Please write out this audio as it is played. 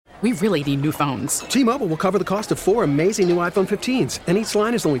We really need new phones. T-Mobile will cover the cost of 4 amazing new iPhone 15s, and each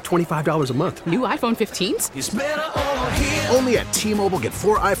line is only $25 a month. New iPhone 15s? It's better over here. Only at T-Mobile, get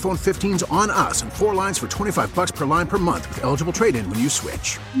 4 iPhone 15s on us and 4 lines for $25 per line per month with eligible trade-in when you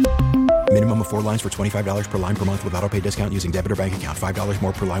switch. Minimum of 4 lines for $25 per line per month with autopay discount using debit or bank account. $5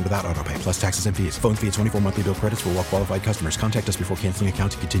 more per line without autopay, plus taxes and fees. Phone fee at 24 monthly bill credits for well-qualified customers. Contact us before canceling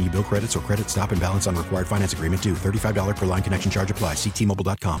account to continue bill credits or credit stop and balance on required finance agreement due. $35 per line connection charge applies. See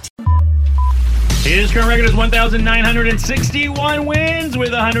T-Mobile.com. His current record is 1,961 wins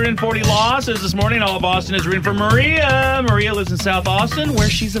with 140 losses. This morning, all of Austin is rooting for Maria. Maria lives in South Austin, where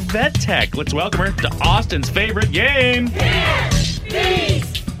she's a vet tech. Let's welcome her to Austin's favorite game.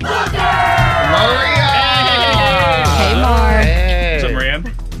 Peace, Maria! Hey, Mar. Hey. What's up, Maria?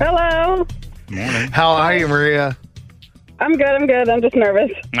 Hello. Morning. How are you, Maria? I'm good. I'm just nervous.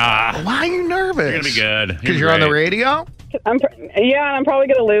 Ah, Why are you nervous? you're going to be good. Because you're on the radio? And I'm probably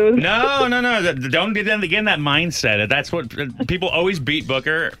going to lose. No. Don't get in that mindset. That's what people always beat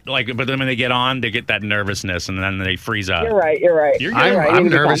Booker. But then when they get on, they get that nervousness, and then they freeze up. You're right. You're good. I'm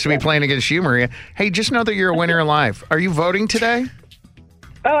nervous to be playing against you, Maria. Hey, just know that you're a winner in life. Are you voting today?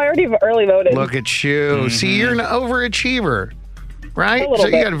 Oh, I already early voted. Look at you. Mm-hmm. See, you're an overachiever. Right? A little So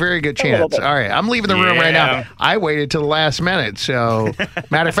you bit. got a very good A little chance. bit. All right. I'm leaving the room right Yeah. now. I waited till the last minute. So,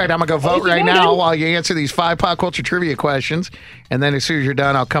 matter of fact, I'm going to go vote right now while you answer these 5 pop culture trivia questions. And then as soon as you're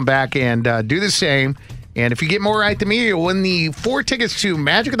done, I'll come back and do the same. And if you get more right than me, you'll win the 4 tickets to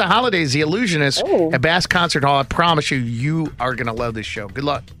Magic of the Holidays, The Illusionist at Bass Concert Hall. I promise you are going to love this show. Good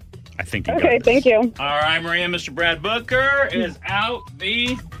luck. I think you Okay, got this. thank you. All right, Maria, Mr. Brad Booker is out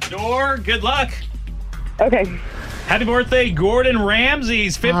the door. Good luck. Okay. Happy birthday, Gordon Ramsay.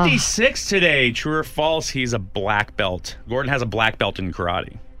 He's 56 today. True or false, he's a black belt. Gordon has a black belt in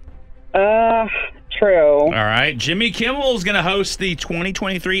karate. True. All right. Jimmy Kimmel is going to host the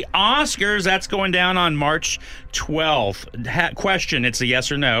 2023 Oscars. That's going down on March 12th. Question, it's a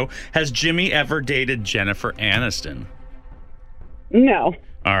yes or no. Has Jimmy ever dated Jennifer Aniston? No.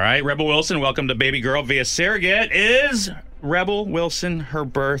 All right. Rebel Wilson, welcome to Baby Girl via Surrogate. Is Rebel Wilson her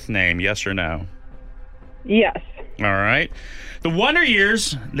birth name? Yes or no? Yes. All right. The Wonder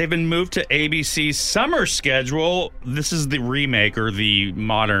Years, they've been moved to ABC's summer schedule. This is the remake or the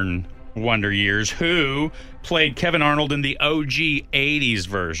modern Wonder Years. Who played Kevin Arnold in the OG 80s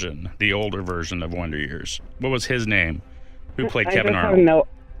version, the older version of Wonder Years? What was his name? Who played Kevin Arnold?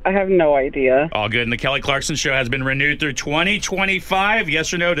 I have no idea. All good. And the Kelly Clarkson Show has been renewed through 2025.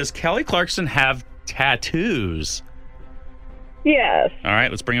 Yes or no? Does Kelly Clarkson have tattoos? Yes. All right,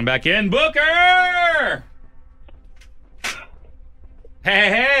 let's bring him back in. Booker!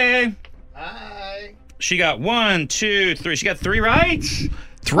 Hey. Hi. She got 1, 2, 3. She got 3 right.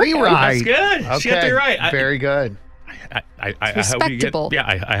 3 right. That's good. Okay. She got 3 right. Very good. I hope you get. Respectable.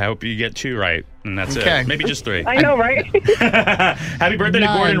 Yeah, I hope you get 2 right, and that's Okay. it. Maybe just 3. I know, right? Happy birthday to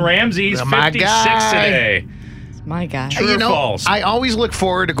None. Gordon Ramsay. He's Oh, my 56 guy. today. My God. True or false? I always look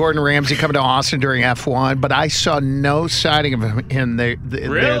forward to Gordon Ramsay coming to Austin during F1, but I saw no sighting of him there this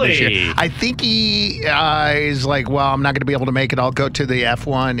Really? year. I think he is like, well, I'm not going to be able to make it. I'll go to the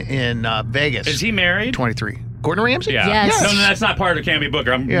F1 in Vegas. Is he married? 23. Gordon Ramsay? Yeah. Yes. No, that's not part of Canby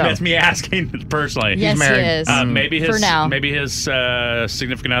Booker. Yeah. That's me asking personally. Yes, married. he is. Maybe his For now. maybe his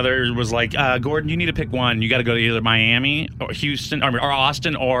significant other was like, Gordon, you need to pick one. You got to go to either Miami or Houston or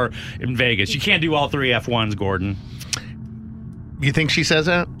Austin or in Vegas. You can't do all 3 F1s, Gordon. You think she says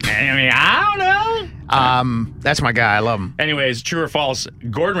that? I mean, I don't know. That's my guy. I love him. Anyways, true or false?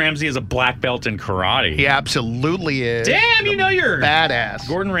 Gordon Ramsay is a black belt in karate. He absolutely is. Damn, you know you're Badass.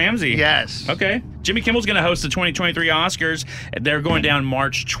 Gordon Ramsay. Yes. Okay. Jimmy Kimmel's going to host the 2023 Oscars. They're going down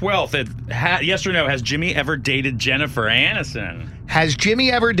March 12th. Yes or no, has Jimmy ever dated Jennifer Aniston? Has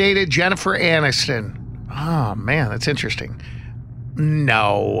Jimmy ever dated Jennifer Aniston? Oh, man, that's interesting.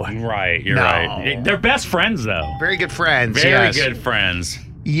 No. Right, you're No. right. They're best friends, though. Very good friends. Very yes. good friends.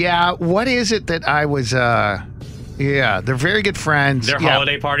 Yeah. What is it that I was? Yeah, they're very good friends. Their Yeah.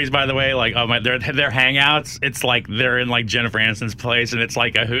 holiday parties, by the way, like their hangouts, it's like they're in like Jennifer Aniston's place, and it's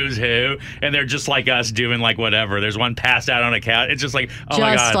like a who's who, and they're just like us doing like whatever. There's one passed out on a couch. It's just like, oh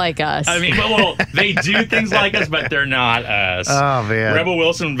my god, Just like us. I mean, well, they do things like us, but they're not us. Oh man. Rebel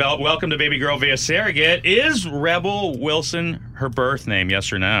Wilson, welcome to Baby Girl via Surrogate. Is Rebel Wilson her birth name?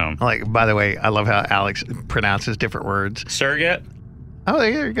 Yes or no? Like, by the way, I love how Alex pronounces different words. Surrogate. Oh,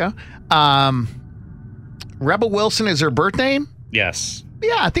 there you go. Rebel Wilson is her birth name? Yes.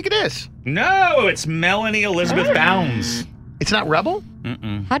 Yeah, I think it is. No, it's Melanie Elizabeth Bounds. It's not Rebel?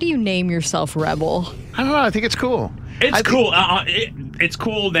 How do you name yourself Rebel? I don't know. I think it's cool. It's cool. it's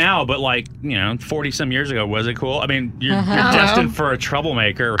cool now, but 40 some years ago, was it cool? I mean, you're destined for a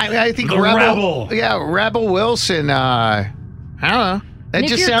troublemaker. I think the Rebel. Yeah, Rebel Wilson. I don't know. That And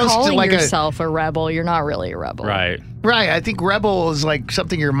just if you're sounds calling like yourself a rebel, you're not really a rebel. Right. Right. I think rebel is like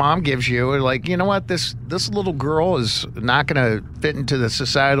something your mom gives you. Like, you know what? This little girl is not going to fit into the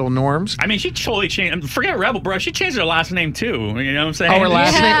societal norms. I mean, she totally changed. Forget Rebel, bro. She changed her last name, too. You know what I'm saying? Oh, her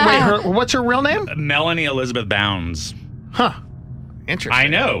last name? Wait, what's her real name? Melanie Elizabeth Bounds. Huh. Interesting. I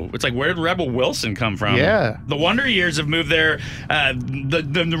know. It's like, where did Rebel Wilson come from? Yeah. The Wonder Years have moved there.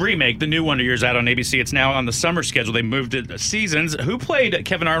 The remake, the new Wonder Years out on ABC. It's now on the summer schedule. They moved it seasons. Who played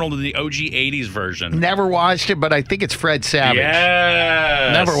Kevin Arnold in the OG 80s version? Never watched it, but I think it's Fred Savage.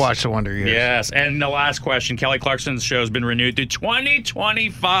 Yes. Never watched The Wonder Years. Yes. And the last question, Kelly Clarkson's show has been renewed through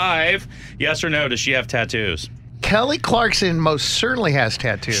 2025. Yes or no, does she have tattoos? Kelly Clarkson most certainly has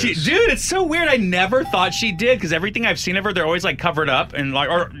tattoos. Dude, it's so weird. I never thought she did because everything I've seen of her, they're always covered up and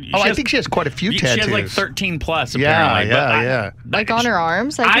I think she has quite a few tattoos. She has 13 plus apparently. Yeah. Like on her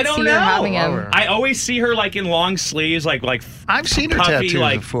arms? I don't see know. her having them. I always see her in long sleeves, like I've seen her puffy,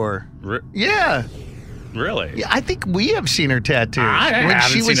 tattoos before. Yeah. Really? Yeah, I think we have seen her tattoos. I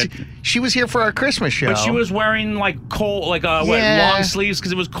haven't seen it. She was here for our Christmas show. But she was wearing long sleeves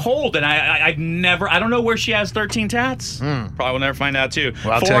because it was cold, and I don't know where she has 13 tats. Probably will never find out too.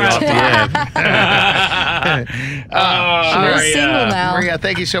 Well, I'll tell you off the end. She's single now. Maria,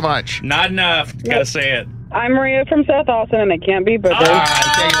 thank you so much. Not enough. Gotta say it. I'm Maria from South Austin, and it can't be booger. All right,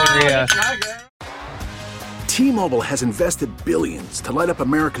 thank you, Maria. T-Mobile has invested billions to light up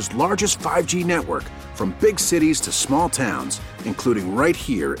America's largest 5G network, from big cities to small towns, including right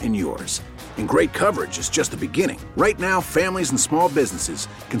here in yours. And great coverage is just the beginning. Right now, families and small businesses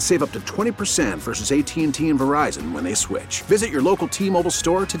can save up to 20% versus AT&T and Verizon when they switch. Visit your local T-Mobile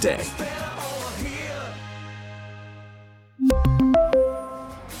store today.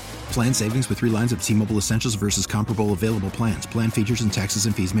 Plan savings with 3 lines of T-Mobile Essentials versus comparable available plans. Plan features and taxes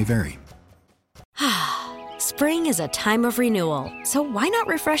and fees may vary. Spring is a time of renewal, so why not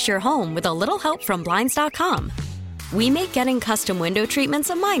refresh your home with a little help from Blinds.com? We make getting custom window treatments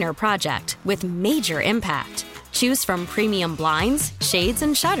a minor project with major impact. Choose from premium blinds, shades,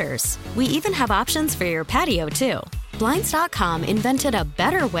 and shutters. We even have options for your patio, too. Blinds.com invented a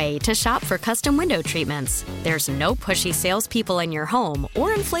better way to shop for custom window treatments. There's no pushy salespeople in your home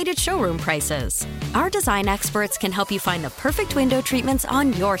or inflated showroom prices. Our design experts can help you find the perfect window treatments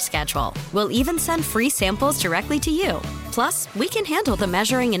on your schedule. We'll even send free samples directly to you. Plus, we can handle the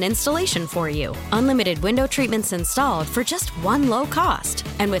measuring and installation for you. Unlimited window treatments installed for just one low cost.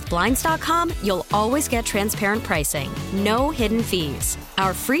 And with Blinds.com, you'll always get transparent pricing. No hidden fees.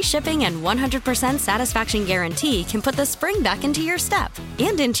 Our free shipping and 100% satisfaction guarantee can put the spring back into your step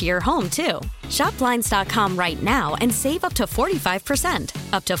and into your home, too. Shop Blinds.com right now and save up to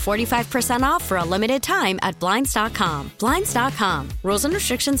 45%. Up to 45% off for a limited time at Blinds.com. Blinds.com. Rules and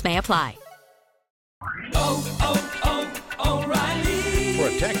restrictions may apply.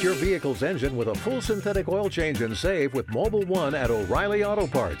 Protect your vehicle's engine with a full synthetic oil change and save with Mobil 1 at O'Reilly Auto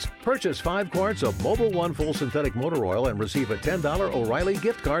Parts. Purchase 5 quarts of Mobil 1 full synthetic motor oil and receive a $10 O'Reilly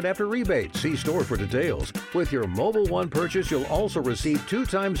gift card after rebate. See store for details. With your Mobil 1 purchase, you'll also receive 2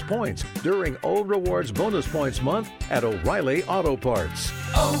 times points during O Rewards Bonus Points Month at O'Reilly Auto Parts.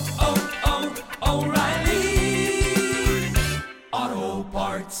 O'Reilly Auto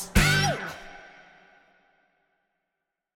Parts.